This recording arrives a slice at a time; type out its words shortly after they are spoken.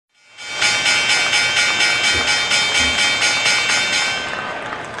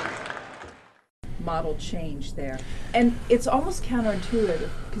model change there. And it's almost counterintuitive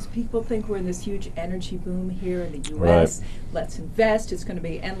because people think we're in this huge energy boom here in the U.S. Right. Let's invest. It's going to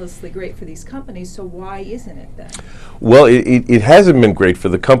be endlessly great for these companies. So why isn't it then? Well, it hasn't been great for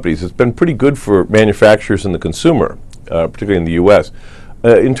the companies. It's been pretty good for manufacturers and the consumer, particularly in the U.S.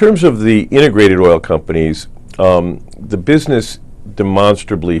 In terms of the integrated oil companies, the business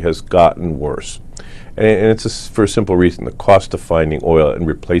demonstrably has gotten worse. And it's for a simple reason. The cost of finding oil and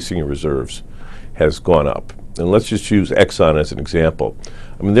replacing your reserves has gone up. And let's just use Exxon as an example.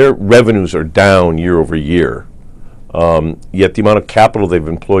 I mean, their revenues are down year over year, yet the amount of capital they've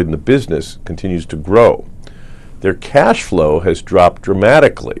employed in the business continues to grow. Their cash flow has dropped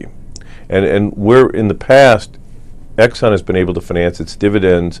dramatically. And where in the past, Exxon has been able to finance its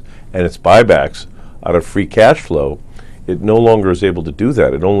dividends and its buybacks out of free cash flow, it no longer is able to do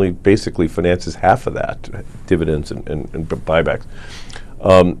that. It only basically finances half of that, dividends and buybacks.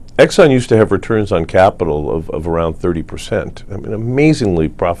 Exxon used to have returns on capital of around 30%. I mean, amazingly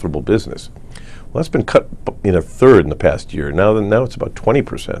profitable business. Well, that's been cut in a third in the past year. Now it's about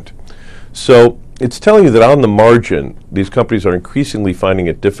 20%. So it's telling you that on the margin, these companies are increasingly finding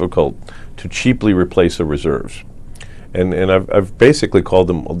it difficult to cheaply replace their reserves. And I've basically called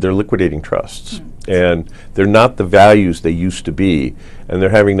them, they're liquidating trusts. And they're not the values they used to be. And they're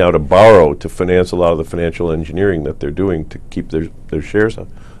having now to borrow to finance a lot of the financial engineering that they're doing to keep their shares at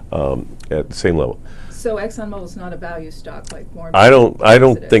the same level. So ExxonMobil is not a value stock like Warren I don't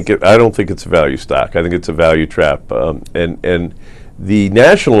Buffett think it's a value stock. I think it's a value trap. And the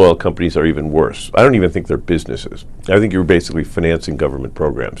national oil companies are even worse. I don't even think they're businesses. I think you're basically financing government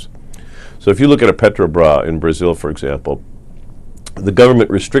programs. So if you look at a Petrobras in Brazil, for example, the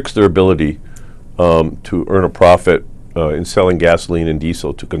government restricts their ability to earn a profit in selling gasoline and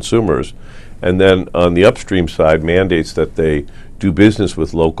diesel to consumers, and then on the upstream side mandates that they do business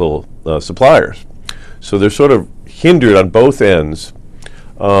with local suppliers. So they're sort of hindered on both ends.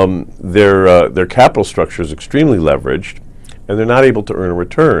 Their capital structure is extremely leveraged, and they're not able to earn a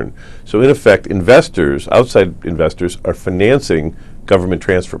return. So in effect, investors, outside investors, are financing government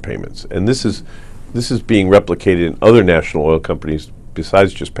transfer payments, and this is being replicated in other national oil companies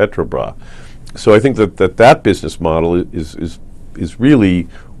besides just Petrobras. So I think that business model is really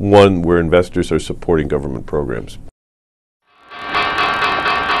one where investors are supporting government programs.